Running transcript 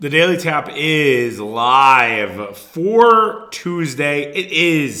The Daily Tap is live for Tuesday. It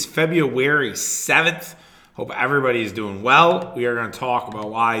is February 7th. Hope everybody is doing well. We are going to talk about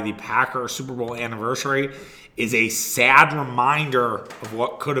why the Packers Super Bowl anniversary is a sad reminder of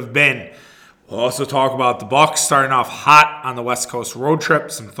what could have been. We'll also talk about the Bucs starting off hot on the West Coast road trip,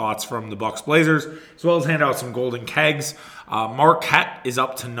 some thoughts from the Bucs Blazers, as well as hand out some golden kegs. Marquette is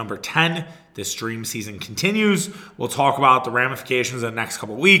up to number 10. This dream season continues. We'll talk about the ramifications in the next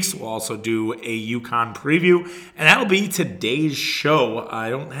couple weeks. We'll also do a UConn preview, and that'll be today's show. I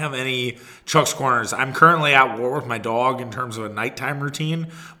don't have any Chuck's Corners. I'm currently at war with my dog in terms of a nighttime routine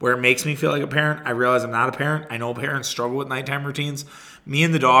where it makes me feel like a parent. I realize I'm not a parent. I know parents struggle with nighttime routines. Me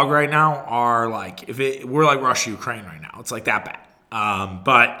and the dog right now are like, we're like Russia, Ukraine right now. It's like that bad.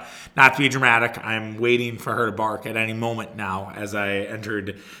 But not to be dramatic, I'm waiting for her to bark at any moment now as I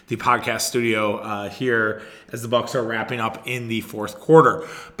entered the podcast studio here as the Bucs are wrapping up in the fourth quarter.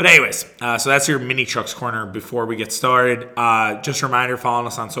 But anyways, so that's your mini Chuck's Corner before we get started. Just a reminder, following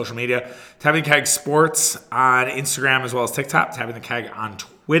us on social media, Tapping the Keg Sports on Instagram as well as TikTok, Tapping the Keg on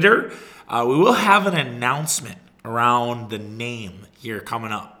Twitter. We will have an announcement around the name here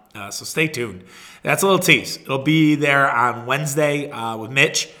coming up. So stay tuned. That's a little tease. It'll be there on Wednesday with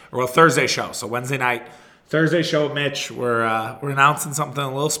Mitch, or Thursday show. So Wednesday night, Thursday show with Mitch. We're announcing something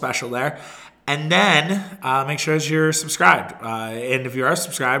a little special there. And then make sure that you're subscribed. And if you are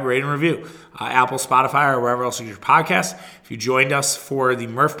subscribed, rate and review. Apple, Spotify, or wherever else you get your podcast. If you joined us for the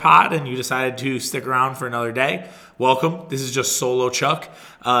Murph Pod and you decided to stick around for another day, welcome. This is just solo Chuck.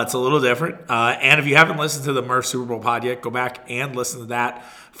 It's a little different. And if you haven't listened to the Murph Super Bowl Pod yet, go back and listen to that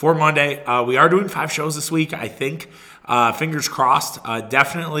for Monday. We are doing 5 shows this week, I think. Fingers crossed.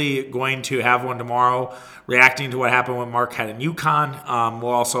 Definitely going to have one tomorrow reacting to what happened with Marquette and UConn.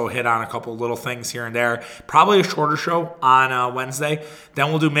 We'll also hit on a couple little things here and there. Probably a shorter show on Wednesday. Then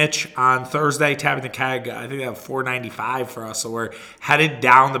we'll do Mitch on Thursday, Tapping the Keg. I think they have 495 for us. So we're headed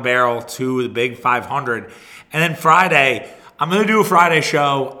down the barrel to the big 500. And then Friday, I'm going to do a Friday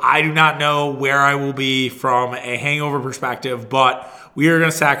show. I do not know where I will be from a hangover perspective, but we are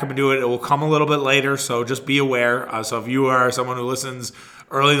going to stack up and do it. It will come a little bit later, so just be aware. So if you are someone who listens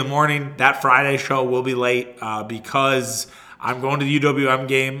early in the morning, that Friday show will be late because I'm going to the UWM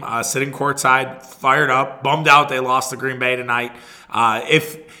game, sitting courtside, fired up, bummed out they lost to Green Bay tonight.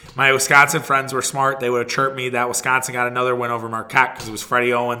 If my Wisconsin friends were smart, they would have chirped me that Wisconsin got another win over Marquette because it was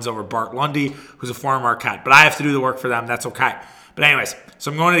Freddie Owens over Bart Lundy, who's a former Marquette. But I have to do the work for them. That's okay. But anyways,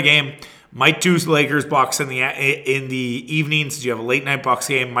 so I'm going to the game. Might do Lakers Bucks in the evening since you have a late night Bucks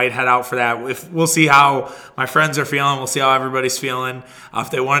game. Might head out for that. We'll see how my friends are feeling. We'll see how everybody's feeling. If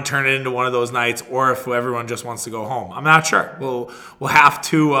they want to turn it into one of those nights, or if everyone just wants to go home. I'm not sure. We'll have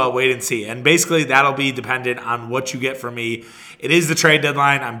to wait and see. And basically, that'll be dependent on what you get from me. It is the trade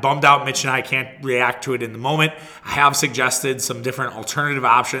deadline. I'm bummed out. Mitch and I can't react to it in the moment. I have suggested some different alternative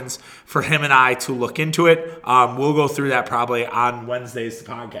options for him and I to look into it. We'll go through that probably on Wednesday's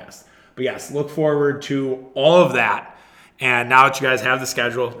podcast. But yes, look forward to all of that. And now that you guys have the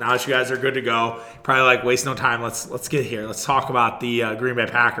schedule, now that you guys are good to go, probably like waste no time. Let's get here. Let's talk about the Green Bay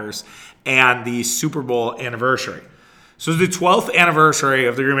Packers and the Super Bowl anniversary. So it's the 12th anniversary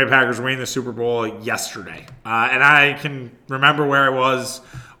of the Green Bay Packers winning the Super Bowl yesterday. And I can remember where I was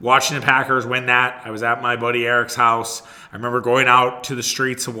watching the Packers win that. I was at my buddy Eric's house. I remember going out to the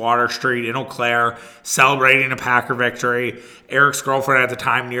streets of Water Street in Eau Claire, celebrating a Packer victory. Eric's girlfriend at the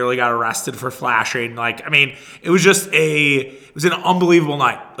time nearly got arrested for flashing. It was just it was an unbelievable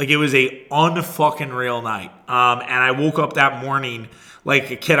night. It was a unfucking real night. And I woke up that morning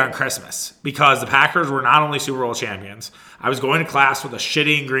like a kid on Christmas because the Packers were not only Super Bowl champions. I was going to class with a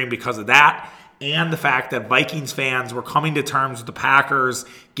shitty and green because of that, and the fact that Vikings fans were coming to terms with the Packers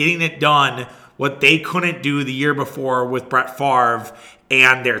getting it done what they couldn't do the year before with Brett Favre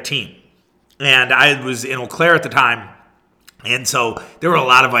and their team. And I was in Eau Claire at the time, and so there were a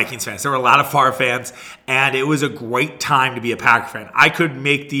lot of Vikings fans. There were a lot of Favre fans, and it was a great time to be a Packer fan. I could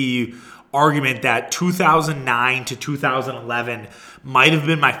make the argument that 2009 to 2011 might have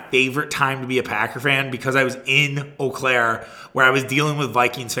been my favorite time to be a Packer fan because I was in Eau Claire where I was dealing with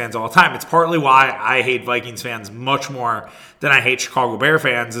Vikings fans all the time. It's partly why I hate Vikings fans much more than I hate Chicago Bear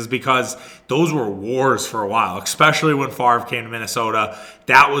fans is because those were wars for a while, especially when Favre came to Minnesota.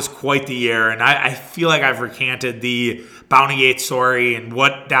 That was quite the year, and I feel like I've recanted the Bounty Gate story and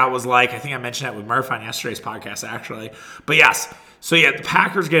what that was like. I think I mentioned that with Murph on yesterday's podcast, actually. But yes, so yeah, the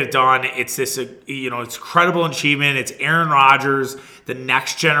Packers get it done. It's this, it's incredible achievement. It's Aaron Rodgers, the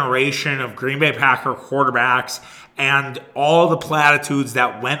next generation of Green Bay Packer quarterbacks, and all the platitudes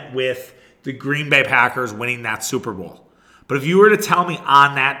that went with the Green Bay Packers winning that Super Bowl. But if you were to tell me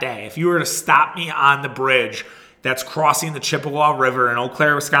on that day, if you were to stop me on the bridge that's crossing the Chippewa River in Eau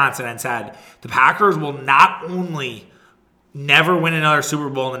Claire, Wisconsin, and said, the Packers will not only never win another Super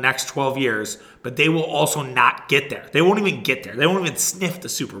Bowl in the next 12 years, but they will also not get there. They won't even get there. They won't even sniff the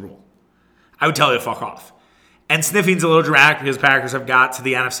Super Bowl. I would tell you to fuck off. And sniffing's a little dramatic because Packers have got to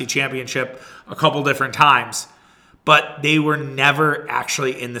the NFC Championship a couple different times, but they were never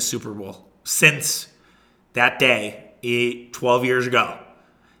actually in the Super Bowl since that day 12 years ago.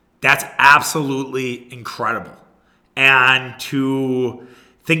 That's absolutely incredible. And to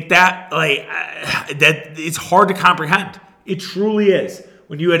think that, that it's hard to comprehend. It truly is.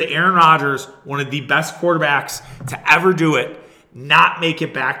 When you had Aaron Rodgers, one of the best quarterbacks to ever do it, not make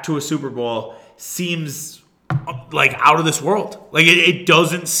it back to a Super Bowl seems like out of this world. Like it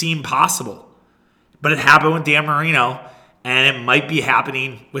doesn't seem possible. But it happened with Dan Marino, and it might be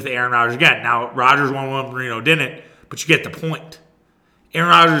happening with Aaron Rodgers again. Now, Rodgers won one, Marino didn't, but you get the point. Aaron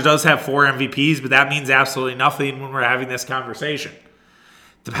Rodgers does have 4 MVPs, but that means absolutely nothing when we're having this conversation.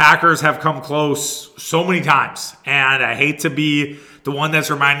 The Packers have come close so many times, and I hate to be the one that's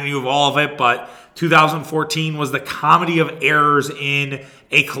reminding you of all of it, but 2014 was the comedy of errors in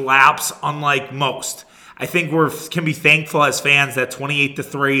a collapse unlike most. I think we can be thankful as fans that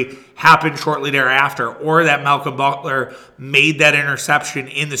 28-3 happened shortly thereafter, or that Malcolm Butler made that interception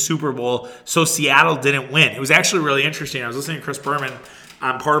in the Super Bowl so Seattle didn't win. It was actually really interesting. I was listening to Chris Berman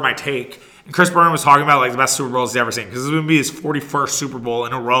on Part of My Take, and Chris Berman was talking about like the best Super Bowls he's ever seen, because this is going to be his 41st Super Bowl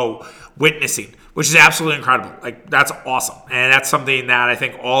in a row witnessing, which is absolutely incredible. Like, that's awesome. And that's something that I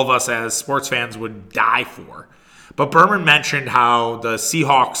think all of us as sports fans would die for. But Berman mentioned how the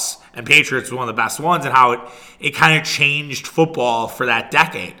Seahawks and Patriots were one of the best ones, and how it kind of changed football for that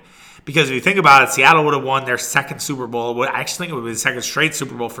decade. Because if you think about it, Seattle would have won their second Super Bowl. I actually think it would be the second straight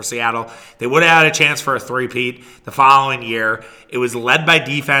Super Bowl for Seattle. They would have had a chance for a three-peat the following year. It was led by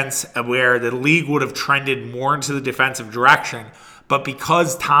defense, where the league would have trended more into the defensive direction. But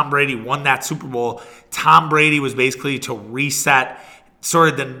because Tom Brady won that Super Bowl, Tom Brady was basically to reset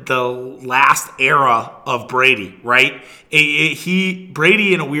sort of the last era of Brady, right?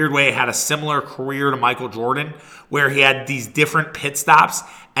 Brady, in a weird way, had a similar career to Michael Jordan, where he had these different pit stops,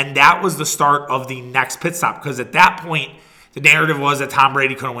 and that was the start of the next pit stop, because at that point, the narrative was that Tom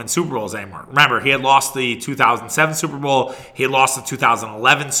Brady couldn't win Super Bowls anymore. Remember, he had lost the 2007 Super Bowl, he had lost the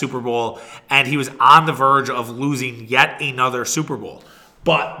 2011 Super Bowl, and he was on the verge of losing yet another Super Bowl.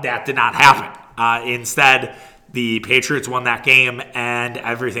 But that did not happen. Instead, the Patriots won that game, and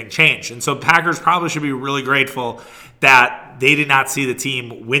everything changed. And so Packers probably should be really grateful that they did not see the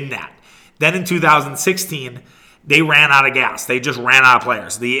team win that. Then in 2016, they ran out of gas. They just ran out of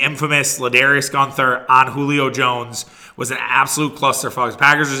players. The infamous Ladarius Gunther on Julio Jones was an absolute clusterfuck. The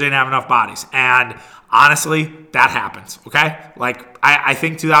Packers just didn't have enough bodies. And honestly, that happens, okay? Like, I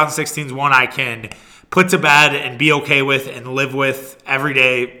think 2016 is one I can put to bed and be okay with and live with every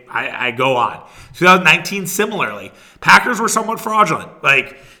day I go on. 2019, similarly. Packers were somewhat fraudulent.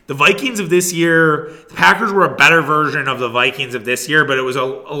 Like, the Vikings of this year, the Packers were a better version of the Vikings of this year, but it was a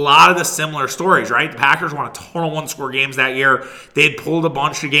lot of the similar stories, right? The Packers won a ton of one-score games that year. They had pulled a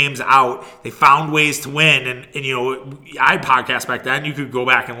bunch of games out. They found ways to win. And you know, I had podcasts back then. You could go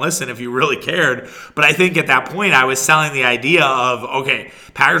back and listen if you really cared. But I think at that point, I was selling the idea of, okay,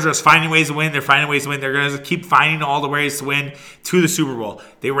 Packers are just finding ways to win. They're finding ways to win. They're going to keep finding all the ways to win to the Super Bowl.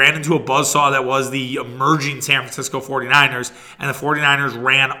 They ran into a buzzsaw that was the emerging San Francisco 49ers, and the 49ers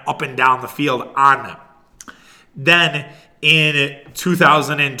ran up and down the field on them. Then in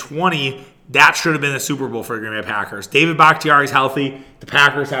 2020, that should have been the Super Bowl for the Green Bay Packers. David Bakhtiari's healthy. The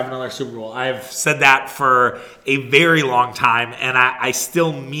Packers have another Super Bowl. I've said that for a very long time, and I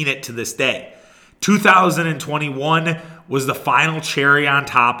still mean it to this day. 2021 was the final cherry on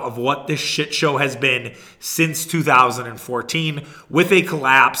top of what this shit show has been since 2014, with a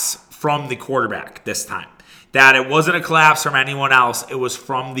collapse from the quarterback this time. That it wasn't a collapse from anyone else, it was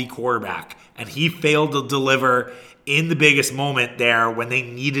from the quarterback. And he failed to deliver in the biggest moment there when they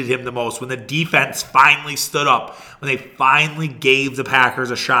needed him the most, when the defense finally stood up, when they finally gave the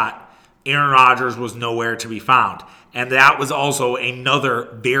Packers a shot. Aaron Rodgers was nowhere to be found. And that was also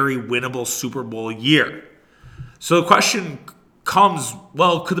another very winnable Super Bowl year. So the question comes,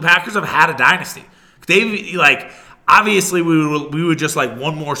 well, could the Packers have had a dynasty? Obviously, we would just like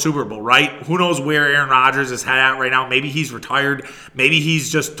one more Super Bowl, right? Who knows where Aaron Rodgers is at right now? Maybe he's retired. Maybe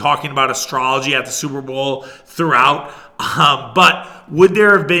he's just talking about astrology at the Super Bowl throughout. But would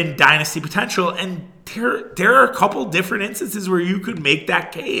there have been dynasty potential? And there are a couple different instances where you could make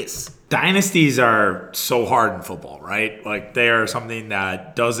that case. Dynasties are so hard in football, right? Like, they are something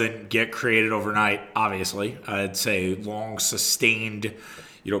that doesn't get created overnight, obviously. I'd say long sustained,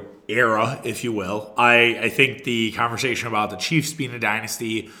 era, if you will. I think the conversation about the Chiefs being a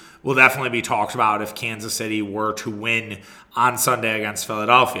dynasty will definitely be talked about if Kansas City were to win on Sunday against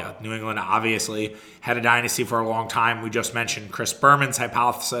Philadelphia. New England obviously had a dynasty for a long time. We just mentioned Chris Berman's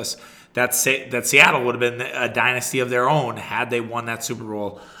hypothesis that Seattle would have been a dynasty of their own had they won that Super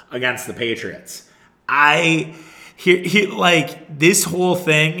Bowl against the Patriots. Like, this whole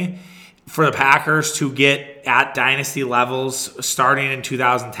thing for the Packers to get at dynasty levels starting in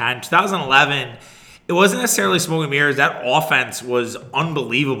 2010, 2011, it wasn't necessarily smoke and mirrors. That offense was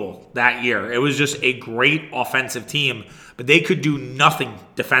unbelievable that year. It was just a great offensive team, but they could do nothing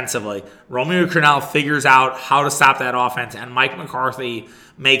defensively. Romeo Crennel figures out how to stop that offense, and Mike McCarthy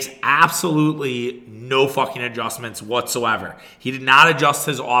makes absolutely no fucking adjustments whatsoever. He did not adjust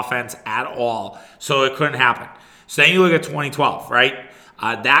his offense at all, so it couldn't happen. So then you look at 2012, right?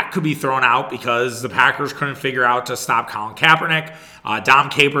 That could be thrown out because the Packers couldn't figure out to stop Colin Kaepernick. Dom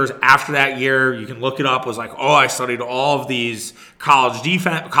Capers, after that year, you can look it up, was like, I studied all of these college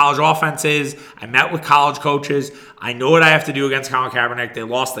offenses. I met with college coaches. I know what I have to do against Colin Kaepernick. They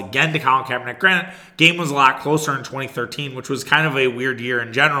lost again to Colin Kaepernick. Granted, game was a lot closer in 2013, which was kind of a weird year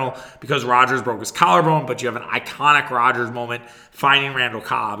in general because Rodgers broke his collarbone, but you have an iconic Rodgers moment finding Randall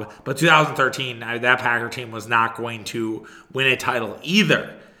Cobb. But 2013, that Packer team was not going to win a title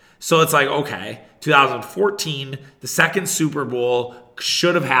either. So it's like, okay, 2014, the second Super Bowl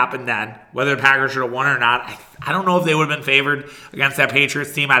should have happened then. Whether the Packers should have won or not, I don't know if they would have been favored against that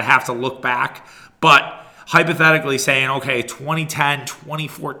Patriots team. I'd have to look back. But hypothetically saying, okay, 2010,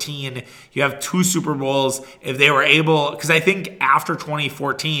 2014, you have two Super Bowls. If they were able, because I think after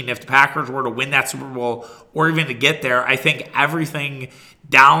 2014, if the Packers were to win that Super Bowl or even to get there, I think everything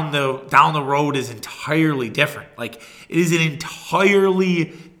down the road is entirely different. Like, it is an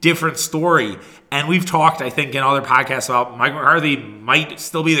entirely different story. And we've talked, I think, in other podcasts about Mike McCarthy might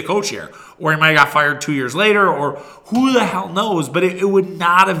still be the coach here, or he might have got fired 2 years later, or who the hell knows, but it would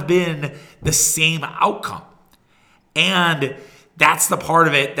not have been the same outcome. And that's the part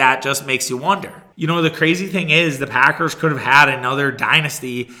of it that just makes you wonder. The crazy thing is the Packers could have had another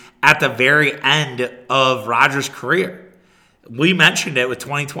dynasty at the very end of Rodgers' career. We mentioned it with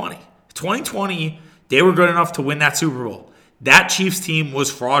 2020. 2020, they were good enough to win that Super Bowl. That Chiefs team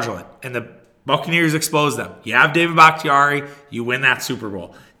was fraudulent, and the Buccaneers exposed them. You have David Bakhtiari, you win that Super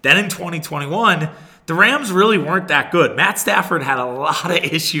Bowl. Then in 2021, the Rams really weren't that good. Matt Stafford had a lot of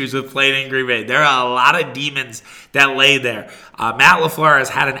issues with playing in Green Bay. There are a lot of demons that lay there. Matt LaFleur has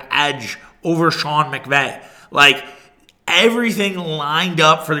had an edge over Sean McVay. Like, everything lined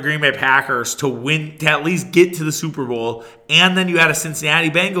up for the Green Bay Packers to win, to at least get to the Super Bowl. And then you had a Cincinnati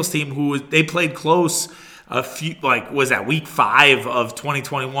Bengals team they played close was that week 5 of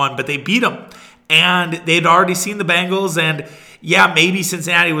 2021, but they beat them. And they'd already seen the Bengals, and yeah, maybe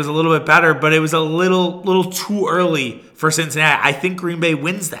Cincinnati was a little bit better, but it was a little too early for Cincinnati. I think Green Bay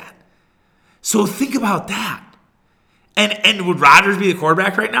wins that. So think about that. And would Rodgers be the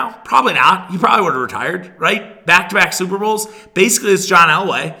quarterback right now? Probably not. He probably would have retired, right? Back-to-back Super Bowls. Basically, it's John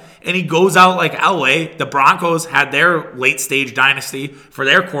Elway, and he goes out like Elway. The Broncos had their late-stage dynasty for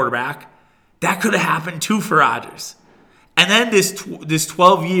their quarterback. That could have happened too for Rodgers. And then this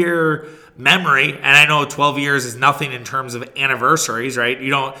 12-year memory, and I know 12 years is nothing in terms of anniversaries, right?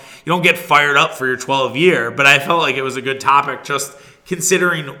 You don't get fired up for your 12th year, but I felt like it was a good topic just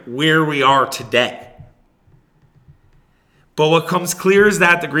considering where we are today. But what comes clear is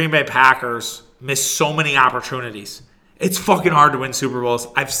that the Green Bay Packers missed so many opportunities. It's fucking hard to win Super Bowls.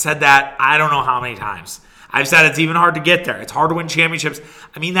 I've said that I don't know how many times. I've said it's even hard to get there. It's hard to win championships.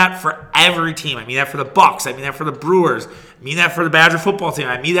 I mean that for every team. I mean that for the Bucks. I mean that for the Brewers. I mean that for the Badger football team.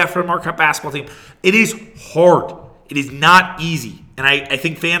 I mean that for the Marquette basketball team. It is hard. It is not easy. And I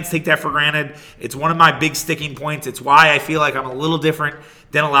think fans take that for granted. It's one of my big sticking points. It's why I feel like I'm a little different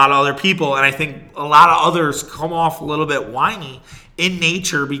than a lot of other people. And I think a lot of others come off a little bit whiny in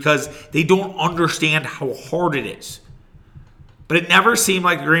nature because they don't understand how hard it is. But it never seemed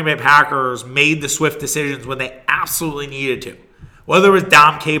like the Green Bay Packers made the swift decisions when they absolutely needed to. Whether it was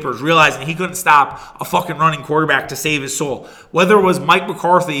Dom Capers realizing he couldn't stop a fucking running quarterback to save his soul. Whether it was Mike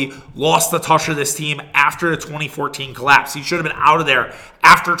McCarthy lost the touch of this team after the 2014 collapse. He should have been out of there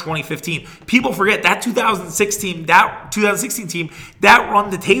after 2015. People forget that 2016 team, that run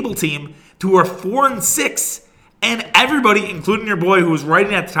the table team, who were 4-6 And everybody, including your boy who was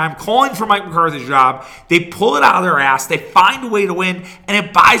writing at the time, calling for Mike McCarthy's job, they pull it out of their ass. They find a way to win, and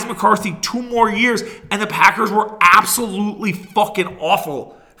it buys McCarthy 2 more years. And the Packers were absolutely fucking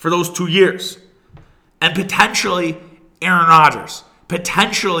awful for those 2 years. And potentially Aaron Rodgers,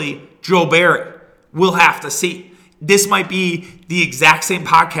 potentially Joe Barry. We'll have to see. This might be the exact same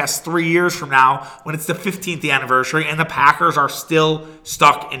podcast 3 years from now when it's the 15th anniversary and the Packers are still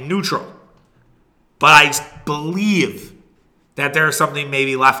stuck in neutral. But I believe that there is something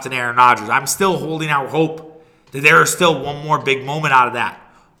maybe left in Aaron Rodgers. I'm still holding out hope that there is still one more big moment out of that.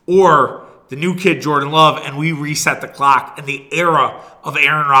 Or the new kid, Jordan Love, and we reset the clock and the era of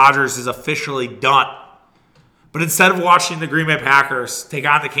Aaron Rodgers is officially done. But instead of watching the Green Bay Packers take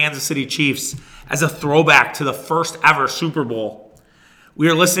on the Kansas City Chiefs as a throwback to the first ever Super Bowl, we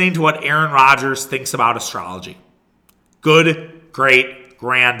are listening to what Aaron Rodgers thinks about astrology. Good, great,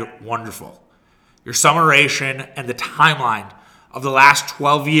 grand, wonderful. Your summation and the timeline of the last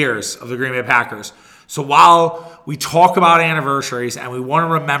 12 years of the Green Bay Packers. So while we talk about anniversaries and we want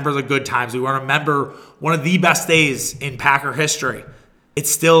to remember the good times, we want to remember one of the best days in Packer history,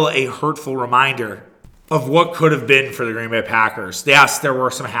 it's still a hurtful reminder of what could have been for the Green Bay Packers. Yes, there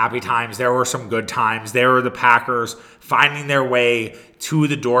were some happy times. There were some good times. There were the Packers finding their way to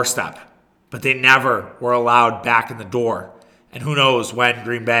the doorstep, but they never were allowed back in the door. And who knows when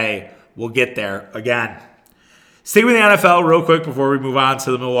Green Bay will get there again. Stay with the NFL real quick before we move on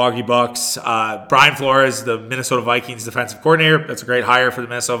to the Milwaukee Bucks. Brian Flores, the Minnesota Vikings defensive coordinator. That's a great hire for the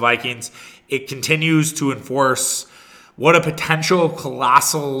Minnesota Vikings. It continues to enforce what a potential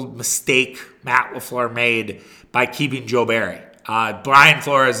colossal mistake Matt LaFleur made by keeping Joe Barry. Brian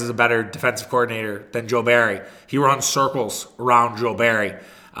Flores is a better defensive coordinator than Joe Barry. He runs circles around Joe Barry.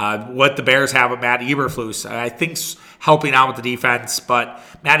 What the Bears have with Matt Eberflus, I think, helping out with the defense, but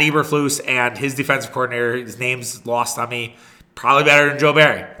Matt Eberflus and his defensive coordinator, his name's lost on me, probably better than Joe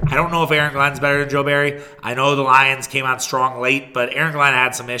Barry. I don't know if Aaron Glenn's better than Joe Barry. I know the Lions came on strong late, but Aaron Glenn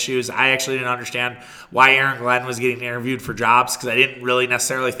had some issues. I actually didn't understand why Aaron Glenn was getting interviewed for jobs because I didn't really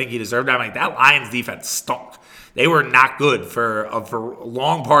necessarily think he deserved it. I'm like, that Lions defense stunk. They were not good for a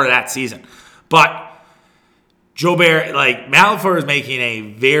long part of that season. But Joe Barry, Matt LaFleur is making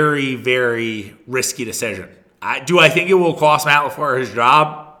a very, very risky decision. Do I think it will cost Matt LaFleur his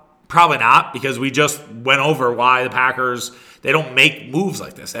job? Probably not, because we just went over why the Packers, they don't make moves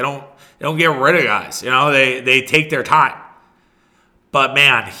like this. They don't get rid of guys. They take their time. But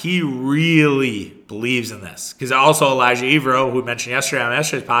man, he really believes in this. Because also Elijah Evero, who we mentioned yesterday on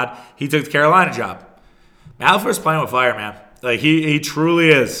yesterday's pod, he took the Carolina job. Matt LaFleur's playing with fire, man. He truly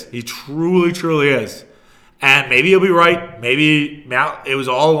is. He truly, truly is. And maybe he'll be right. Maybe it was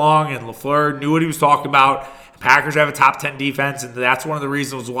all along and LaFleur knew what he was talking about. Packers have a top 10 defense, and that's one of the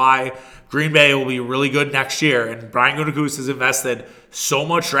reasons why Green Bay will be really good next year. And Brian Gutekunst has invested so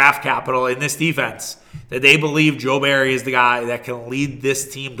much draft capital in this defense that they believe Joe Barry is the guy that can lead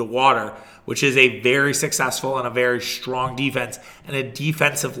this team to water, which is a very successful and a very strong defense and a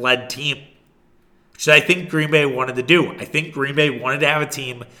defensive-led team, which I think Green Bay wanted to do. I think Green Bay wanted to have a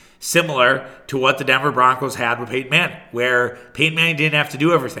team similar to what the Denver Broncos had with Peyton Manning, where Peyton Manning didn't have to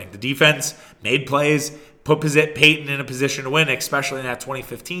do everything. The defense made plays, put Peyton in a position to win, especially in that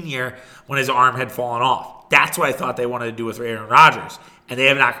 2015 year when his arm had fallen off. That's what I thought they wanted to do with Aaron Rodgers, and they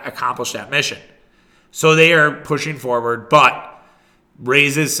have not accomplished that mission. So they are pushing forward, but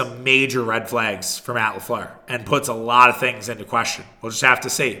raises some major red flags for Matt LaFleur and puts a lot of things into question. We'll just have to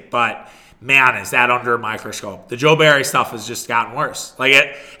see. But man, is that under a microscope. The Joe Barry stuff has just gotten worse.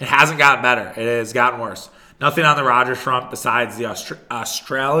 It hasn't gotten better. It has gotten worse. Nothing on the Rodgers front besides the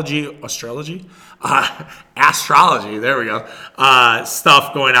astrology, there we go,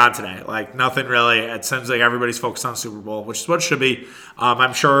 stuff going on today. Nothing really. It seems like everybody's focused on the Super Bowl, which is what it should be.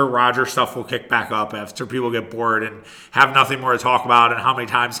 I'm sure Rodgers stuff will kick back up after people get bored and have nothing more to talk about. And how many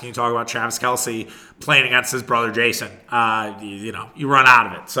times can you talk about Travis Kelce playing against his brother Jason? You run out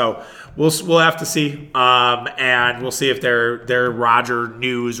of it. So we'll have to see. And we'll see if their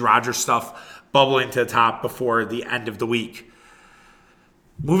Rodgers stuff bubbling to the top before the end of the week.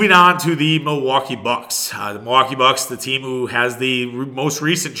 Moving on to the Milwaukee Bucks. The Milwaukee Bucks, the team who has the most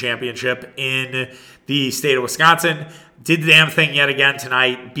recent championship in the state of Wisconsin, did the damn thing yet again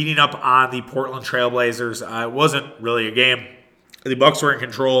tonight, beating up on the Portland Trailblazers. It wasn't really a game. The Bucks were in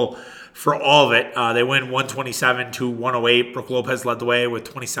control for all of it. They win 127-108. Brook Lopez led the way with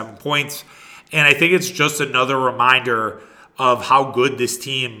 27 points. And I think it's just another reminder of how good this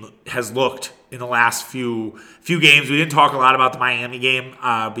team has looked in the last few games. We didn't talk a lot about the Miami game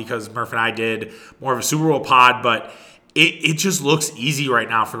because Murph and I did more of a Super Bowl pod, but it just looks easy right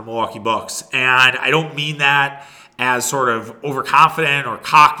now for the Milwaukee Bucks. And I don't mean that as sort of overconfident or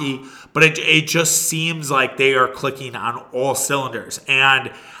cocky, but it just seems like they are clicking on all cylinders.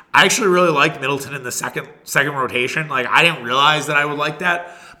 And I actually really like Middleton in the second rotation. Like, I didn't realize that I would like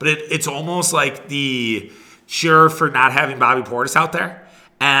that, but it's almost like the cure for not having Bobby Portis out there,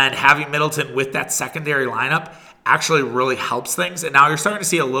 and having Middleton with that secondary lineup actually really helps things. And now you're starting to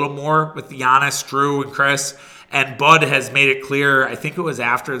see a little more with Giannis, Drew, and Chris. And Bud has made it clear, I think it was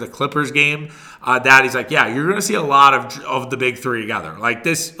after the Clippers game, that he's like, yeah, you're going to see a lot of the big three together.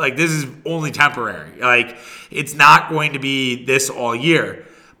 This is only temporary. Like, it's not going to be this all year.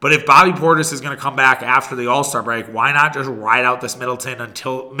 But if Bobby Portis is going to come back after the All-Star break, why not just ride out this Middleton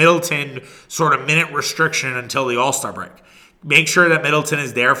sort of minute restriction until the All-Star break? Make sure that Middleton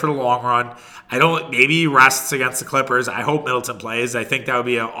is there for the long run. Maybe he rests against the Clippers. I hope Middleton plays. I think that would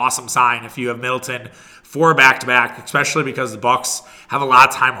be an awesome sign if you have Middleton for a back-to-back, especially because the Bucks have a lot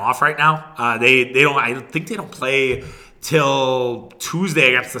of time off right now. I think they don't play till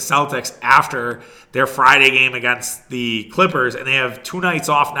Tuesday against the Celtics after their Friday game against the Clippers, and they have 2 nights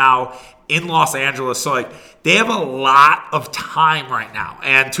off now in Los Angeles. So they have a lot of time right now,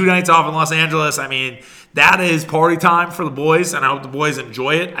 and 2 nights off in Los Angeles, I mean, that is party time for the boys, and I hope the boys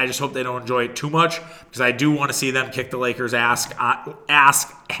enjoy it. I just hope they don't enjoy it too much, because I do want to see them kick the Lakers' ass on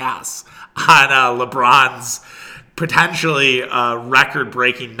LeBron's potentially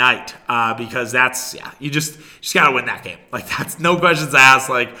record-breaking night, because that's, you just got to win that game. That's no questions asked.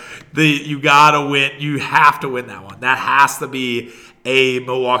 You got to win. You have to win that one. That has to be a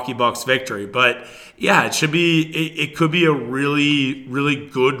Milwaukee Bucks victory. But yeah, it could be a really, really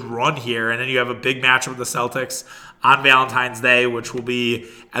good run here. And then you have a big matchup with the Celtics on Valentine's Day, which will be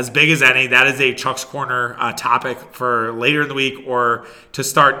as big as any. That is a Chuck's Corner topic for later in the week or to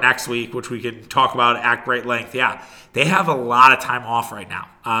start next week, which we can talk about at great length. Yeah, they have a lot of time off right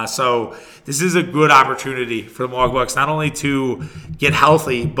now. So this is a good opportunity for the Milwaukee Bucks, not only to get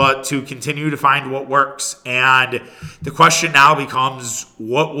healthy, but to continue to find what works. And the question now becomes,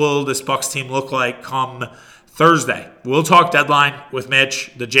 what will this Bucks team look like come Thursday? We'll talk deadline with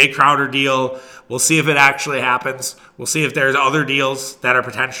Mitch, the Jay Crowder deal. We'll see if it actually happens. We'll see if there's other deals that are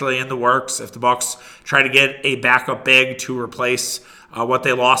potentially in the works. If the Bucks try to get a backup big to replace what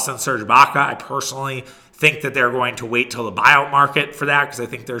they lost in Serge Ibaka, I personally think that they're going to wait till the buyout market for that, because I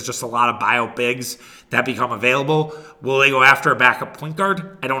think there's just a lot of buyout bigs that become available. Will they go after a backup point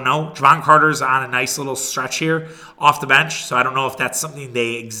guard? I don't know. Javon Carter's on a nice little stretch here off the bench, so I don't know if that's something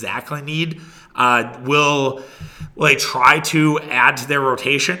they exactly need. Will they try to add to their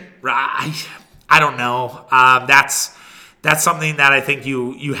rotation? I don't know. That's something that I think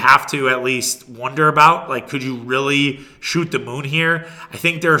you have to at least wonder about. Could you really shoot the moon here? I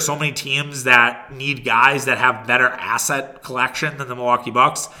think there are so many teams that need guys that have better asset collection than the Milwaukee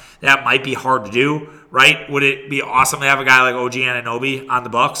Bucks. That might be hard to do, right? Would it be awesome to have a guy like OG Anunoby on the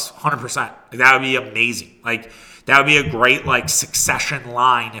Bucks? 100%. That would be amazing. That would be a great succession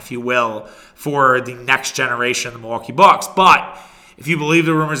line, if you will, for the next generation of the Milwaukee Bucks. But if you believe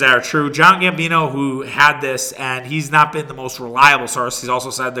the rumors that are true, John Gambino, who had this, and he's not been the most reliable source, he's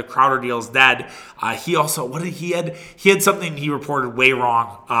also said the Crowder deal is dead. He also, he had something he reported way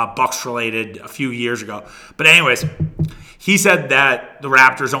wrong, Bucks related, a few years ago. But anyways, he said that the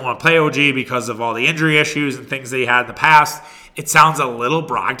Raptors don't want to play OG because of all the injury issues and things they had in the past. It sounds a little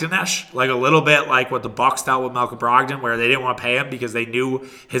Brogdon-ish, a little bit like what the Bucks dealt with Malcolm Brogdon, where they didn't want to pay him because they knew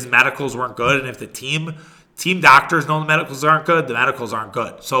his medicals weren't good, and if the team doctors know the medicals aren't good, the medicals aren't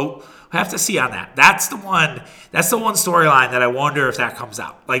good. So we have to see on that. That's the one storyline that I wonder if that comes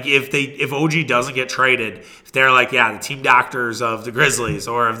out. If OG doesn't get traded, if they're the team doctors of the Grizzlies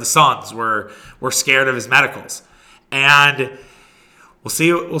or of the Suns were scared of his medicals. And we'll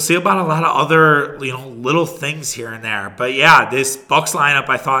see about a lot of other little things here and there. But yeah, this Bucks lineup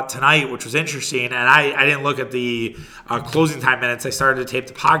I thought tonight, which was interesting, and I didn't look at the closing time minutes. I started to tape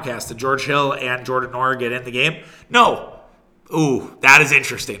the podcast. Did George Hill and Jordan Nwora get in the game? No. Ooh, that is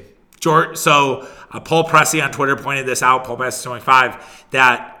interesting. So Paul Pressey on Twitter pointed this out, Paul Pressey 25,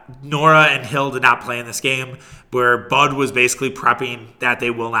 that Nwora and Hill did not play in this game, where Bud was basically prepping that they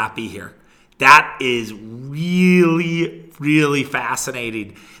will not be here. That is really, really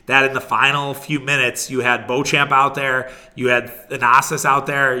fascinating that in the final few minutes, you had Beauchamp out there, you had Thanasis out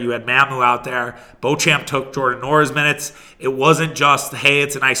there, you had Mamu out there. Beauchamp took Jordan Nwora's minutes. It wasn't just, hey,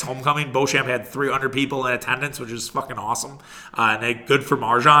 it's a nice homecoming. Beauchamp had 300 people in attendance, which is fucking awesome, and good for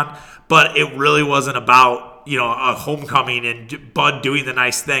MarJon. But it really wasn't about a homecoming and Bud doing the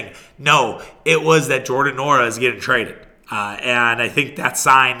nice thing. No, it was that Jordan Nwora is getting traded. And I think that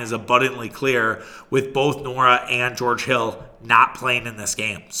sign is abundantly clear with both Nwora and George Hill not playing in this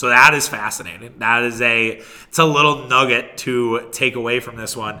game. So that is fascinating. It's a little nugget to take away from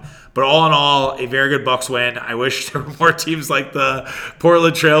this one. But all in all, a very good Bucks win. I wish there were more teams like the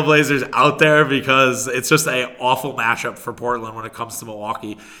Portland Trailblazers out there because it's just an awful matchup for Portland when it comes to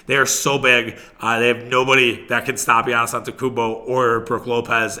Milwaukee. They are so big. They have nobody that can stop Giannis Antetokounmpo or Brook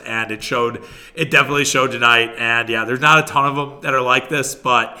Lopez, and it definitely showed tonight. And yeah, there's not a ton of them that are like this,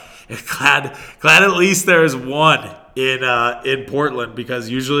 but glad at least there's one in Portland, because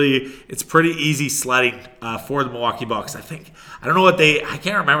usually it's pretty easy sledding for the Milwaukee Bucks. I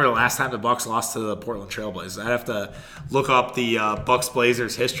can't remember the last time the Bucks lost to the Portland Trailblazers. I'd have to look up the Bucks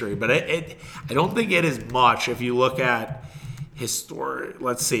Blazers history, but I don't think it is much if you look at history.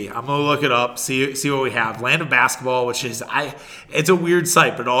 Let's see. I'm gonna look it up. See what we have. Land of Basketball, which is it's a weird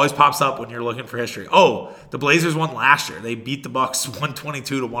site, but it always pops up when you're looking for history. Oh, the Blazers won last year. They beat the Bucks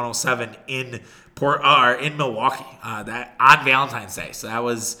 122-107 in Milwaukee. That on Valentine's Day. So that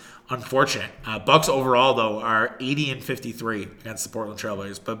was unfortunate. Bucks overall though are 80-53 against the Portland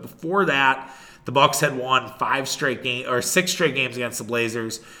Trailblazers. But before that, the Bucks had won 6 straight games against the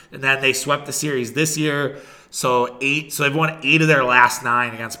Blazers, and then they swept the series this year. So they've won 8 of their last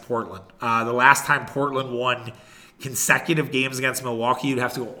 9 against Portland. The last time Portland won consecutive games against Milwaukee, you'd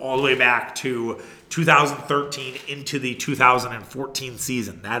have to go all the way back to 2013 into the 2014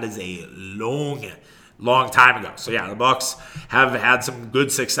 season. That is a long time ago. So yeah, the Bucks have had some good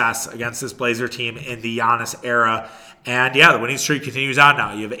success against this Blazer team in the Giannis era. And yeah, the winning streak continues on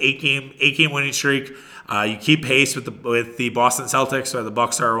now. You have an 8-game winning streak. You keep pace with the Boston Celtics, so the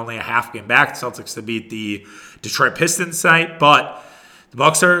Bucks are only a half game back. The Celtics to beat the Detroit Pistons tonight, but the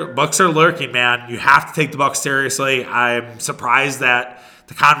Bucks are lurking, man. You have to take the Bucks seriously. I'm surprised that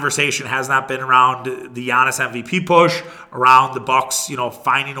the conversation has not been around the Giannis MVP push, around the Bucks,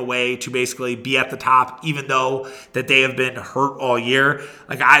 finding a way to basically be at the top, even though that they have been hurt all year.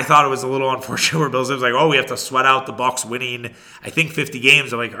 Like, I thought it was a little unfortunate where Bill Simmons was like, oh, we have to sweat out the Bucks winning, I think, 50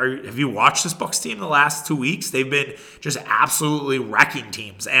 games. I'm like, have you watched this Bucks team the last 2 weeks? They've been just absolutely wrecking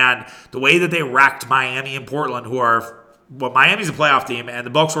teams. And the way that they wrecked Miami and Portland, Miami's a playoff team, and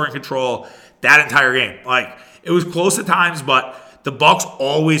the Bucks were in control that entire game. Like, it was close at times, but the Bucks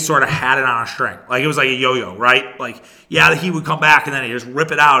always sort of had it on a string. Like, it was like a yo-yo, right? Like, yeah, he would come back and then he'd just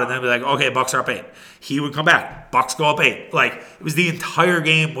rip it out and then be like, okay, Bucks are up 8. He would come back, Bucks go up 8. Like, it was the entire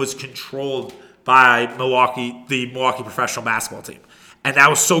game was controlled by the Milwaukee professional basketball team. And that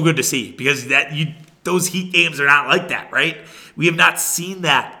was so good to see, because those Heat games are not like that, right? We have not seen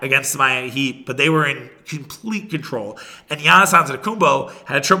that against the Miami Heat, but they were in complete control. And Giannis Antetokounmpo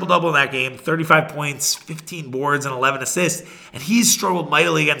had a triple-double in that game, 35 points, 15 boards, and 11 assists. And he's struggled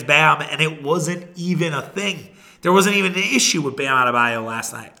mightily against Bam, and it wasn't even a thing. There wasn't even an issue with Bam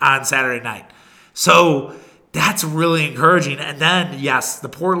Adebayo on Saturday night. So that's really encouraging. And then, yes, the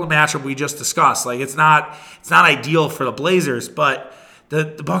Portland matchup we just discussed. Like, it's not ideal for the Blazers, but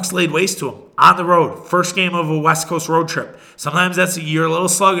the Bucks laid waste to them on the road. First game of a West Coast road trip. Sometimes you're a little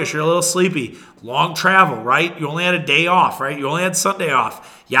sluggish, you're a little sleepy. Long travel, right? You only had a day off, right? You only had Sunday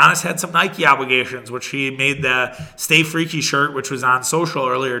off. Giannis had some Nike obligations, which he made the Stay Freaky shirt, which was on social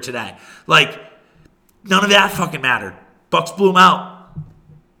earlier today. Like, none of that fucking mattered. Bucks blew them out.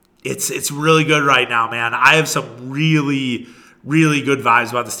 It's really good right now, man. I have some really, really good vibes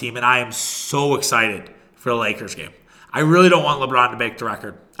about this team, and I am so excited for the Lakers game. I really don't want LeBron to make the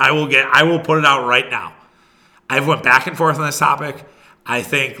record. I will put it out right now. I've went back and forth on this topic. I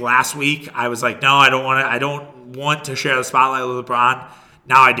think last week I was like, no, I don't want to share the spotlight with LeBron.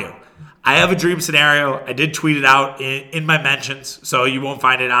 Now I do. I have a dream scenario. I did tweet it out in my mentions, so you won't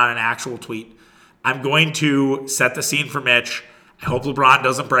find it on an actual tweet. I'm going to set the scene for Mitch. I hope LeBron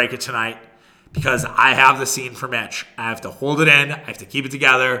doesn't break it tonight, because I have the scene for Mitch. I have to hold it in. I have to keep it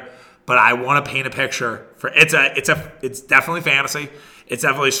together. But I want to paint a picture for it's definitely fantasy. It's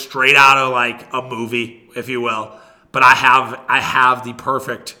definitely straight out of like a movie, if you will. But I have the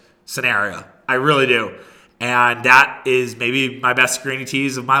perfect scenario. I really do. And that is maybe my best greeny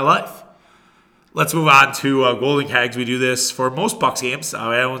tease of my life. Let's move on to Golden Kegs. We do this for most Bucks games.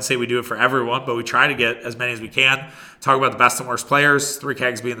 I wouldn't say we do it for everyone, but we try to get as many as we can. Talk about the best and worst players. 3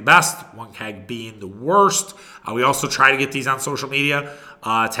 kegs being the best, 1 keg being the worst. We also try to get these on social media.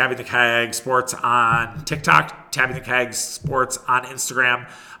 Tabbing the Keg Sports on TikTok, Tabbing the Keg Sports on Instagram.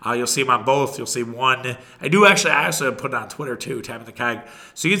 You'll see them on both. You'll see one. I actually put it on Twitter too, Tabbing the Keg.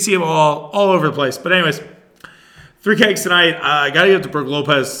 So you can see them all over the place. But anyways, 3 kegs tonight. I got to give it to Brook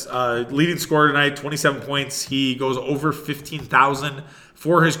Lopez. Leading scorer tonight, 27 points. He goes over 15,000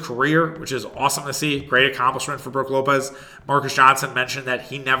 for his career, which is awesome to see. Great accomplishment for Brook Lopez. Marcus Johnson mentioned that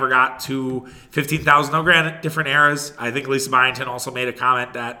he never got to 15,000. Now, granted, different eras. I think Lisa Byington also made a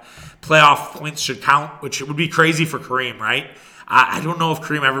comment that playoff points should count, which would be crazy for Kareem, right? I don't know if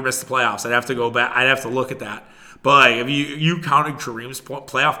Kareem ever missed the playoffs. I'd have to go back. I'd have to look at that. But if you counted Kareem's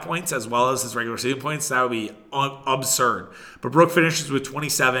playoff points as well as his regular season points, that would be absurd. But Brook finishes with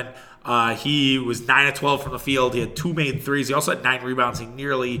 27. He was 9 of 12 from the field. He had 2 made threes. He also had 9 rebounds. He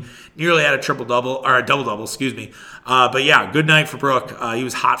nearly had a triple-double, or a double-double, excuse me. But yeah, good night for Brook. He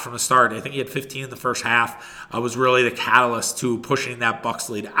was hot from the start. I think he had 15 in the first half. Was really the catalyst to pushing that Bucks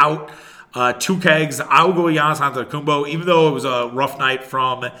lead out. 2 kegs. I'll go with Giannis Antetokounmpo. Even though it was a rough night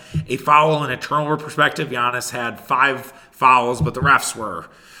from a foul and a turnover perspective, Giannis had 5 fouls, but the refs were...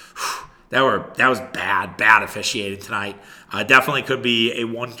 That was bad officiating tonight. Definitely could be a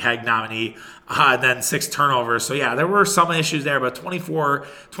 1 keg nominee. Then 6 turnovers. So yeah, there were some issues there, but 24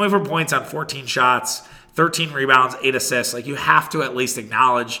 points on 14 shots, 13 rebounds, 8 assists. Like, you have to at least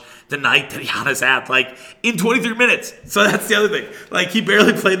acknowledge the night that Giannis had, like, in 23 minutes. So that's the other thing. Like, he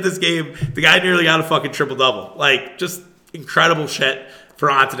barely played this game. The guy nearly got a fucking triple-double. Like, just incredible shit for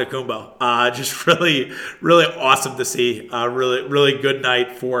Antetokounmpo. Just really, really awesome to see. Really, really good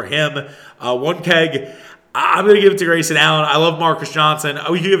night for him. 1 keg. I'm going to give it to Grayson Allen. I love Marcus Johnson.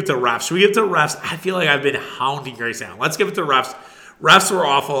 We can give it to refs. Should we give it to refs? I feel like I've been hounding Grayson Allen. Let's give it to refs. Refs were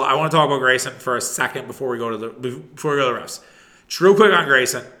awful. I want to talk about Grayson for a second before we go to the refs. Just real quick on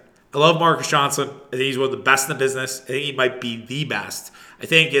Grayson. I love Marcus Johnson. I think he's one of the best in the business. I think he might be the best. I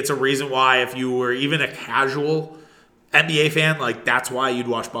think it's a reason why if you were even a casual NBA fan, like, that's why you'd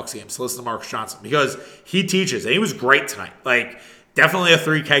watch Bucks games to listen to Marcus Johnson, because he teaches, and he was great tonight. Like, definitely a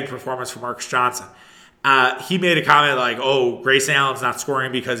 3 keg performance for Marcus Johnson. He made a comment like, "Oh, Grayson Allen's not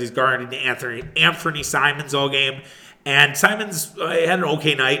scoring because he's guarding Anthony Simons all game." And Simons had an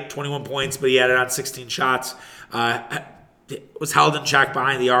okay night, 21 points, but he had it on 16 shots. Was held in check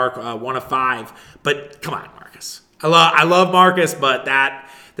behind the arc, 1 of 5. But come on, Marcus. I love Marcus, but that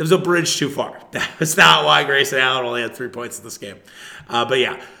was a bridge too far. That's not why Grayson Allen only had 3 points in this game. But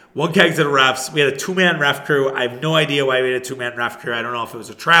yeah, 1 keg to the refs. We had a 2-man ref crew. I have no idea why we had a 2-man ref crew. I don't know if it was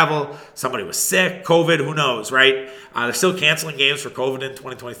a travel, somebody was sick, COVID, who knows, right? They're still canceling games for COVID in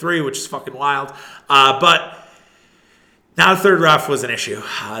 2023, which is fucking wild. But now the 3rd ref was an issue.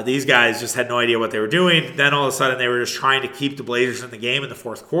 These guys just had no idea what they were doing. Then all of a sudden they were just trying to keep the Blazers in the game in the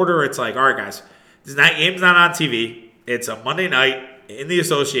 4th quarter. It's like, all right, guys, this game's not on TV. It's a Monday night in the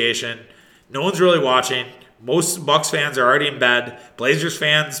association. No one's really watching. Most Bucks fans are already in bed. Blazers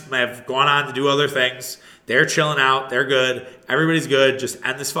fans have gone on to do other things. They're chilling out. They're good. Everybody's good. Just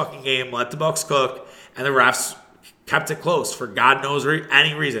end this fucking game. Let the Bucks cook. And the refs kept it close for God knows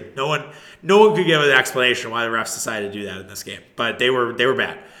any reason. No one could give an explanation why the refs decided to do that in this game. But they were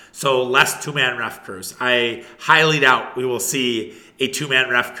bad. So less 2-man ref crews. I highly doubt we will see a 2-man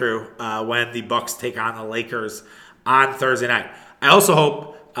ref crew when the Bucks take on the Lakers on Thursday night. I also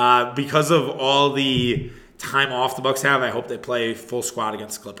hope, because of all the time off the Bucks have, I hope they play full squad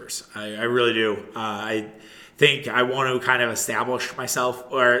against the Clippers. I really do. I think I want to kind of establish myself,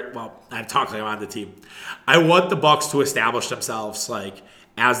 I've talked about the team. I want the Bucks to establish themselves like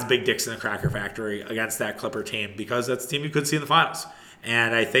as the big dicks in the Cracker Factory against that Clipper team, because that's the team you could see in the finals.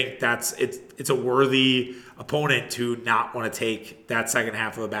 And I think it's a worthy opponent to not want to take that second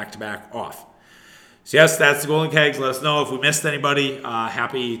half of a back-to-back off. So yes, that's the Golden Kegs. Let us know if we missed anybody.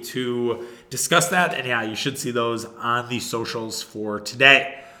 Happy to discuss that. And yeah, you should see those on the socials for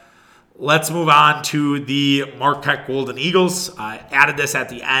today. Let's move on to the Marquette Golden Eagles. Added this at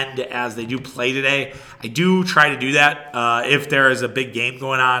the end as they do play today. I do try to do that if there is a big game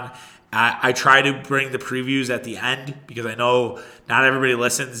going on. I try to bring the previews at the end because I know not everybody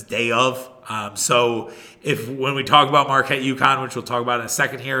listens day of. So when we talk about Marquette UConn, which we'll talk about in a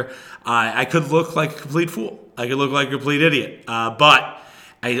second here, I could look like a complete fool. I could look like a complete idiot. But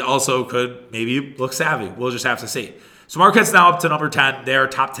I also could maybe look savvy. We'll just have to see. So Marquette's now up to number 10. They're a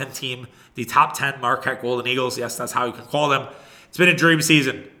top 10 team. The top 10 Marquette Golden Eagles. Yes, that's how you can call them. It's been a dream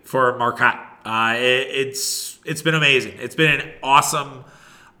season for Marquette. It's been amazing. It's been an awesome,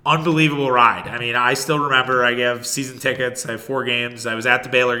 unbelievable ride. I mean, I still remember I have season tickets. I have 4 games. I was at the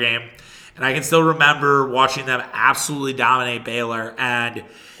Baylor game. And I can still remember watching them absolutely dominate Baylor. And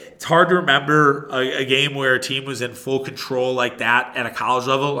it's hard to remember a game where a team was in full control like that at a college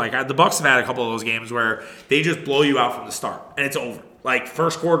level. Like, the Bucks have had a couple of those games where they just blow you out from the start. And it's over. Like,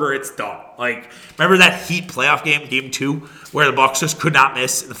 first quarter, it's done. Like, remember that Heat playoff game, game 2, where the Bucks just could not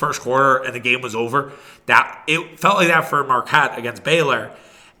miss in the first quarter and the game was over? It felt like that for Marquette against Baylor.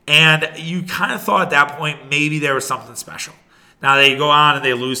 And you kind of thought at that point maybe there was something special. Now they go on and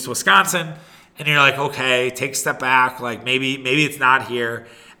they lose to Wisconsin, and you're like, okay, take a step back. Like maybe it's not here.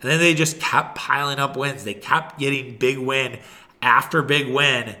 And then they just kept piling up wins. They kept getting big win after big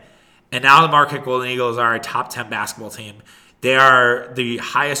win. And now the Marquette Golden Eagles are a top 10 basketball team. They are the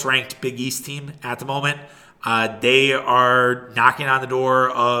highest ranked Big East team at the moment. They are knocking on the door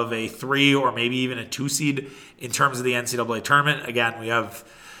of a 3 or maybe even a 2 seed in terms of the NCAA tournament. Again, we have,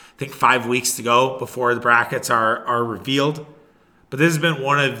 I think, 5 weeks to go before the brackets are revealed. But this has been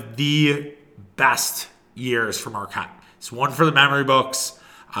one of the best years for Marquette. It's one for the memory books.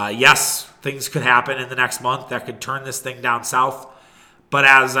 Yes, things could happen in the next month that could turn this thing down south. But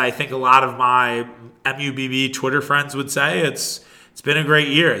as I think a lot of my MUBB Twitter friends would say, it's been a great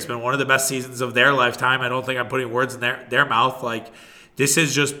year. It's been one of the best seasons of their lifetime. I don't think I'm putting words in their mouth. Like, this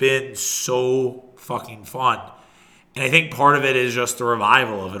has just been so fucking fun. And I think part of it is just the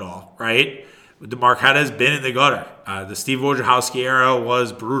revival of it all, right? The Marquette has been in the gutter. The Steve Wojciechowski era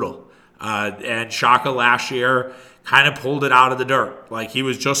was brutal. And Shaka last year kind of pulled it out of the dirt. Like, he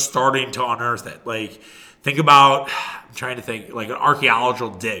was just starting to unearth it. Like, think about, I'm trying to think, like an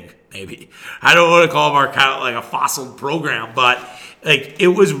archaeological dig, maybe. I don't want to call Marquette like a fossil program, but like it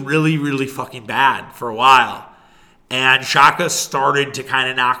was really, really fucking bad for a while. And Shaka started to kind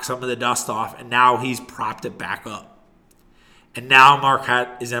of knock some of the dust off, and now he's propped it back up. And now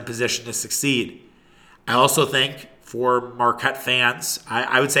Marquette is in a position to succeed. I also think for Marquette fans,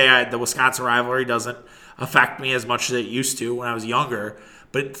 I would say the Wisconsin rivalry doesn't affect me as much as it used to when I was younger.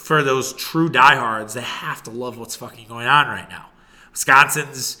 But for those true diehards, they have to love what's fucking going on right now.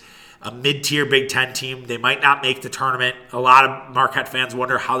 Wisconsin's a mid-tier Big Ten team. They might not make the tournament. A lot of Marquette fans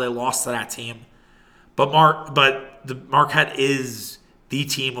wonder how they lost to that team. But the Marquette is the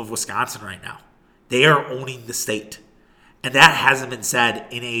team of Wisconsin right now. They are owning the state. And that hasn't been said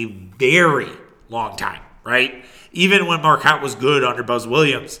in a very long time, right? Even when Marquette was good under Buzz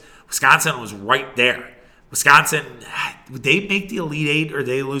Williams, Wisconsin was right there. Wisconsin, would they make the Elite Eight or did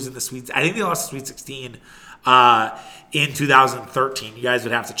they lose in the Sweet? I think they lost the Sweet 16 in 2013. You guys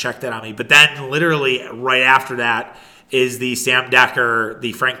would have to check that on me. But then literally right after that is the Sam Decker,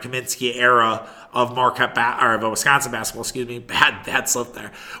 the Frank Kaminsky era of of Wisconsin basketball, bad slip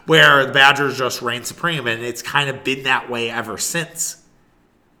there, where the Badgers just reign supreme, and it's kind of been that way ever since.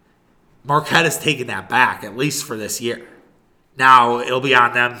 Marquette has taken that back, at least for this year. Now, it'll be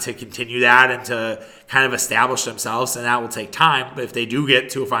on them to continue that and to kind of establish themselves, and that will take time. But if they do get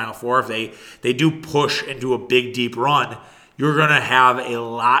to a Final Four, if they do push into a big, deep run, you're going to have a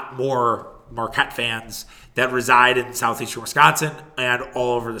lot more Marquette fans that reside in southeastern Wisconsin and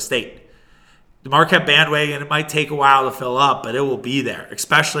all over the state. The Marquette bandwagon, it might take a while to fill up, but it will be there,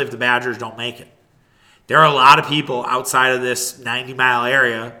 especially if the Badgers don't make it. There are a lot of people outside of this 90-mile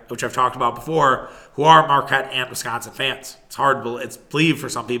area, which I've talked about before, who are Marquette and Wisconsin fans. It's hard to believe for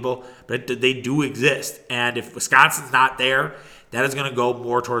some people, but they do exist. And if Wisconsin's not there, that is going to go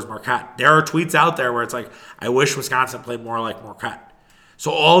more towards Marquette. There are tweets out there where it's like, I wish Wisconsin played more like Marquette.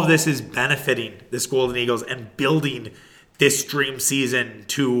 So all of this is benefiting this Golden Eagles and building this dream season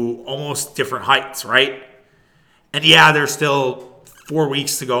to almost different heights, right? And yeah, there's still 4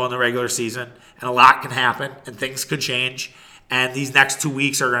 weeks to go in the regular season, and a lot can happen, and things could change. And these next 2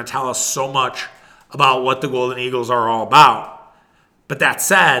 weeks are going to tell us so much about what the Golden Eagles are all about. But that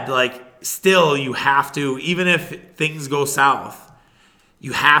said, still you have to, even if things go south,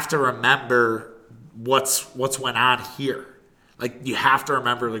 you have to remember what's went on here. You have to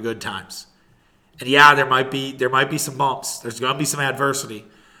remember the good times. And yeah, there might be some bumps. There's going to be some adversity.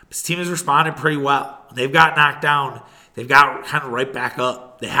 But this team has responded pretty well. They've got knocked down. They've got kind of right back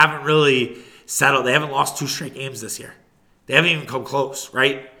up. They haven't really settled. They haven't lost 2 straight games this year. They haven't even come close,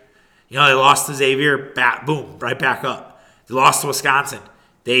 right? They lost to Xavier, boom, right back up. They lost to Wisconsin.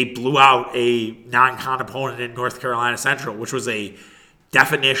 They blew out a non-con opponent in North Carolina Central, which was a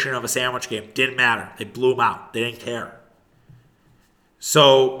definition of a sandwich game. Didn't matter. They blew them out. They didn't care.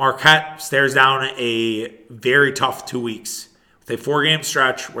 So Marquette stares down a very tough 2 weeks with a 4-game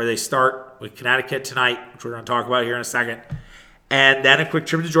stretch where they start with Connecticut tonight, which we're going to talk about here in a second, and then a quick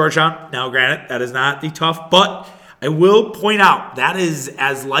trip to Georgetown. Now, granted, that is not the tough, but I will point out that is,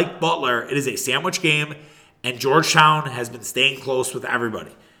 as like Butler, it is a sandwich game, and Georgetown has been staying close with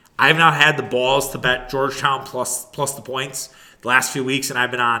everybody. I have not had the balls to bet Georgetown plus the points the last few weeks, and I've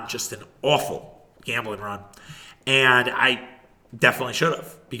been on just an awful gambling run. And I definitely should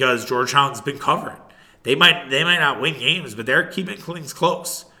have, because Georgetown's been covering. They might not win games, but they're keeping things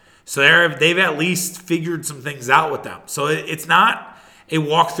close. So they've at least figured some things out with them. So it's not a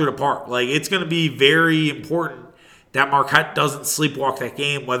walk through the park. It's going to be very important that Marquette doesn't sleepwalk that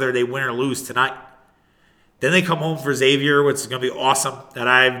game, whether they win or lose tonight. Then they come home for Xavier, which is going to be awesome, that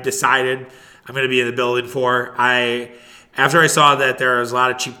I've decided I'm going to be in the building for. After I saw that there was a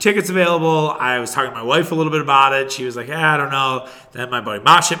lot of cheap tickets available, I was talking to my wife a little bit about it. She was like, I don't know. Then my buddy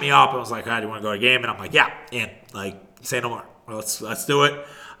Mosh hit me up and was like, do you want to go to a game? And I'm like, yeah, and like, say no more. Well, let's do it.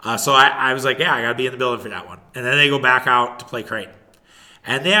 So I was like, yeah, I got to be in the building for that one. And then they go back out to play Creighton.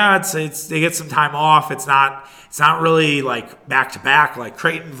 And yeah, it's they get some time off. It's not really like back to back like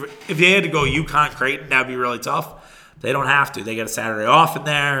Creighton. If they had to go UConn Creighton, that'd be really tough. They don't have to. They get a Saturday off in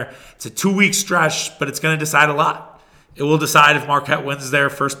there. It's a 2-week stretch, but it's going to decide a lot. It will decide if Marquette wins their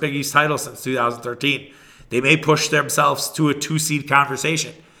first Big East title since 2013. They may push themselves to a 2-seed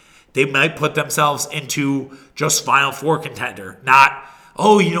conversation. They might put themselves into just Final Four contender. Not,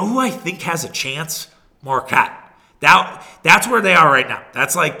 you know who I think has a chance? Marquette. That's where they are right now.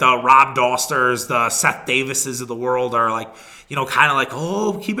 That's like the Rob Dosters, the Seth Davises of the world are like, kind of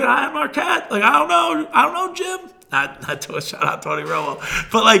like, keep an eye on Marquette. Like, I don't know, Jim. Not to a shout out Tony Romo.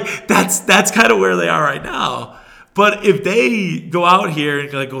 But like, that's kind of where they are right now. But if they go out here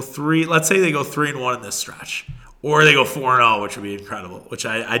and like let's say they go 3-1 in this stretch, or they go 4-0, which would be incredible, which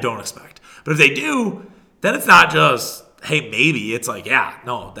I don't expect. But if they do, then it's not just, hey, maybe. It's like,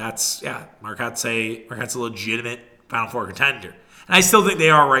 Marquette's a legitimate Final Four contender. And I still think they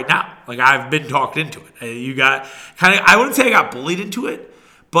are right now. Like, I've been talked into it. I wouldn't say I got bullied into it,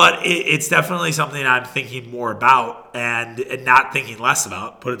 but it's definitely something I'm thinking more about and not thinking less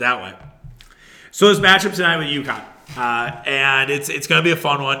about, put it that way. So this matchup tonight with UConn, and it's going to be a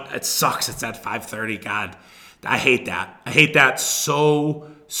fun one. It sucks. It's at 5:30. God, I hate that. I hate that so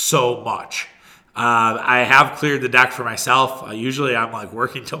much. I have cleared the deck for myself. Usually I'm like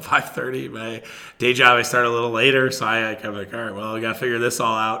working till 5:30. My day job I start a little later, so I'm like, all right, well, we got to figure this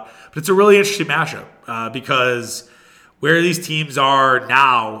all out. But it's a really interesting matchup because where these teams are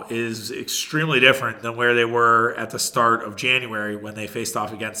now is extremely different than where they were at the start of January when they faced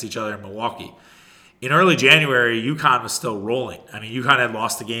off against each other in Milwaukee. In early January, UConn was still rolling. I mean, UConn had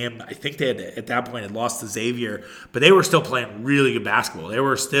lost the game. I think they had, at that point, had lost to Xavier, but they were still playing really good basketball. They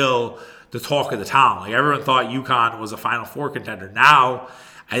were still the talk of the town. Like, everyone thought UConn was a Final Four contender. Now,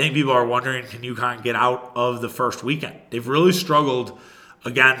 I think people are wondering, can UConn get out of the first weekend? They've really struggled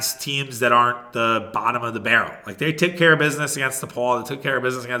against teams that aren't the bottom of the barrel. Like, they took care of business against DePaul. They took care of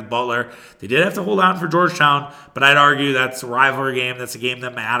business against Butler. They did have to hold on for Georgetown, but I'd argue that's a rivalry game. That's a game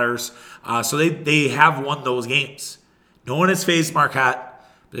that matters. So they have won those games. No one has faced Marquette.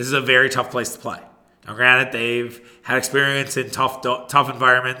 This is a very tough place to play. Now, granted, they've had experience in tough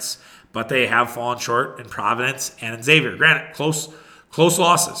environments, but they have fallen short in Providence and in Xavier. Granted, close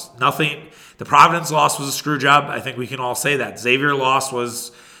losses. Nothing. The Providence loss was a screw job. I think we can all say that. Xavier loss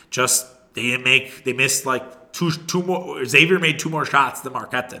was just they missed like two more. Xavier made 2 more shots than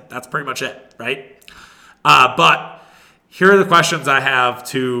Marquette did. That's pretty much it, right? But here are the questions I have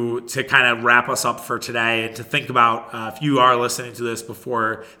to kind of wrap us up for today and to think about if you are listening to this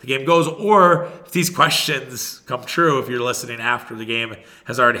before the game goes, or if these questions come true if you're listening after the game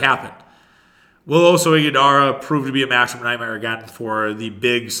has already happened. Will Oso Ighodaro prove to be a matchup nightmare again for the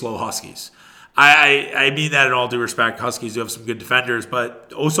big, slow Huskies? I mean that in all due respect. Huskies do have some good defenders,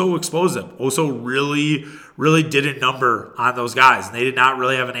 but Oso exposed them. Oso really, really did a number on those guys, and they did not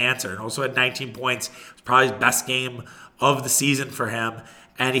really have an answer. And Oso had 19 points. It was probably his best game of the season for him,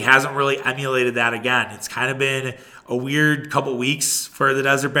 and he hasn't really emulated that again. It's kind of been a weird couple weeks for the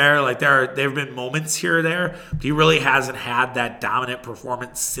Desert Bear. Like, there have been moments here or there, but he really hasn't had that dominant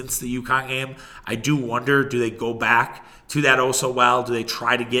performance since the UConn game. I do wonder, do they go back to that Oso well? Do they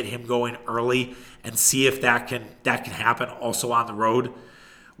try to get him going early and see if that can happen also on the road?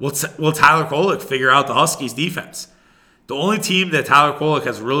 Will Tyler Kolek figure out the Huskies defense? The only team that Tyler Kolek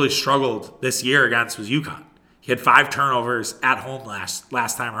has really struggled this year against was UConn. He had 5 turnovers at home last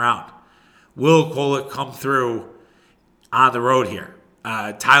time around. Will Kolek come through on the road here?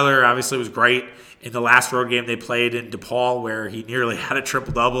 Tyler obviously was great in the last road game they played in DePaul, where he nearly had a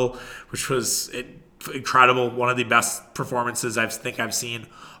triple-double, which was incredible. One of the best performances I think I've seen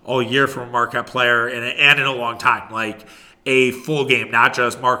all year from a Marquette player and in a long time. Like, a full game, not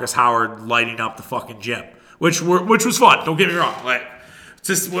just Marcus Howard lighting up the fucking gym, which was fun. Don't get me wrong. Like,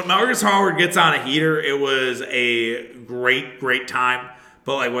 just when Marcus Howard gets on a heater, it was a great time.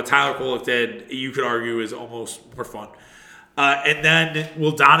 But like what Tyler Kolek did, you could argue is almost more fun. And then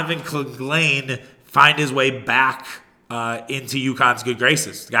will Donovan Clegane find his way back into UConn's good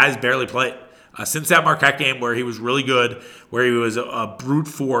graces? The guy's barely played. Since that Marquette game where he was really good, where he was a brute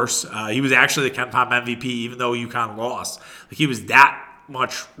force, he was actually the KenPom MVP even though UConn lost. Like, he was that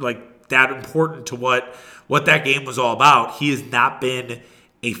much, like, that important to what that game was all about. He has not been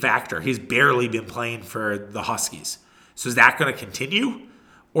a factor. He's barely been playing for the Huskies. So is that going to continue?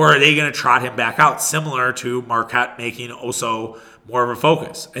 Or are they going to trot him back out, similar to Marquette making Oso more of a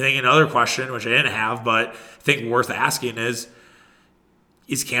focus? I think another question, which I didn't have, but I think worth asking is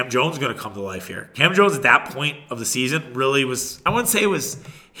Cam Jones going to come to life here? Cam Jones at that point of the season really was, I wouldn't say it was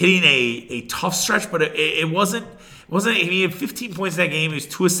hitting a tough stretch, but it wasn't, he had 15 points in that game. He was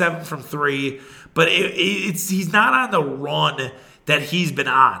 2 of 7 from 3, but he's not on the run that he's been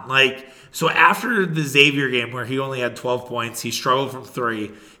on. So after the Xavier game where he only had 12 points, he struggled from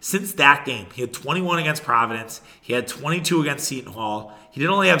 3. Since that game, he had 21 against Providence. He had 22 against Seton Hall. He did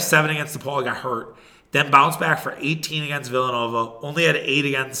only have 7 against DePaul. He got hurt. Then bounced back for 18 against Villanova. Only had 8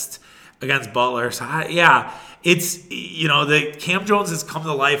 against Butler. So, it's, the Cam Jones has come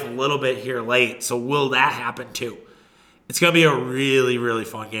to life a little bit here late. So will that happen too? It's going to be a really, really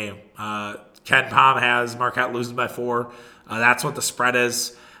fun game. Ken Pom has Marquette losing by 4. That's what the spread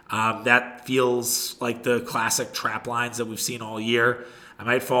is. That feels like the classic trap lines that we've seen all year. I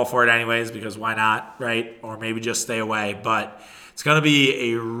might fall for it anyways because why not, right? Or maybe just stay away. But it's going to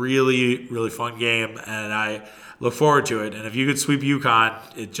be a really, really fun game, and I look forward to it. And if you could sweep UConn,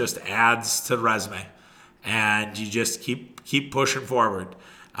 it just adds to the resume. And you just keep pushing forward.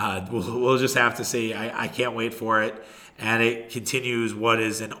 We'll just have to see. I can't wait for it. And it continues what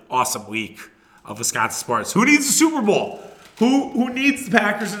is an awesome week of Wisconsin sports. Who needs a Super Bowl? Who needs the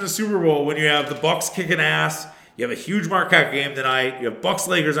Packers in the Super Bowl when you have the Bucks kicking ass? You have a huge Marquette game tonight. You have Bucks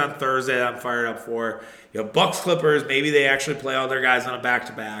Lakers on Thursday that I'm fired up for. You have Bucks Clippers. Maybe they actually play all their guys on a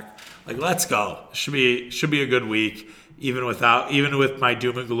back-to-back. Let's go. Should be a good week, even with my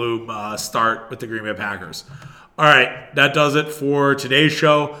doom and gloom start with the Green Bay Packers. All right, that does it for today's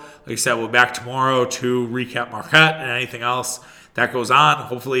show. Like I said, we'll be back tomorrow to recap Marquette and anything else that goes on.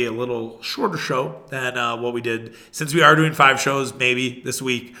 Hopefully a little shorter show than what we did. Since we are doing 5 shows maybe this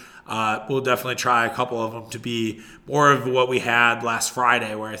week, we'll definitely try a couple of them to be more of what we had last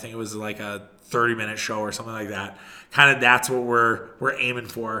Friday, where I think it was like a 30-minute show or something like that. Kind of that's what we're aiming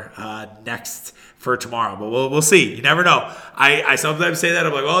for next for tomorrow. But we'll see. You never know. I sometimes say that.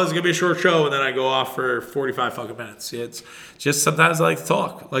 I'm like, oh, this is going to be a short show. And then I go off for 45 fucking minutes. It's just sometimes I like to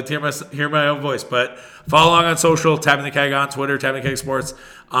talk. I like to hear my own voice. But follow along on social. Tapping the Keg on Twitter. Tapping the Keg Sports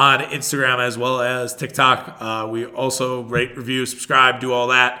on Instagram as well as TikTok. We also rate, review, subscribe, do all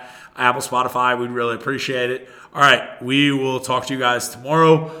that. Apple, Spotify. We'd really appreciate it. All right. We will talk to you guys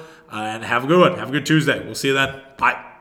tomorrow. And have a good one. Have a good Tuesday. We'll see you then. Bye.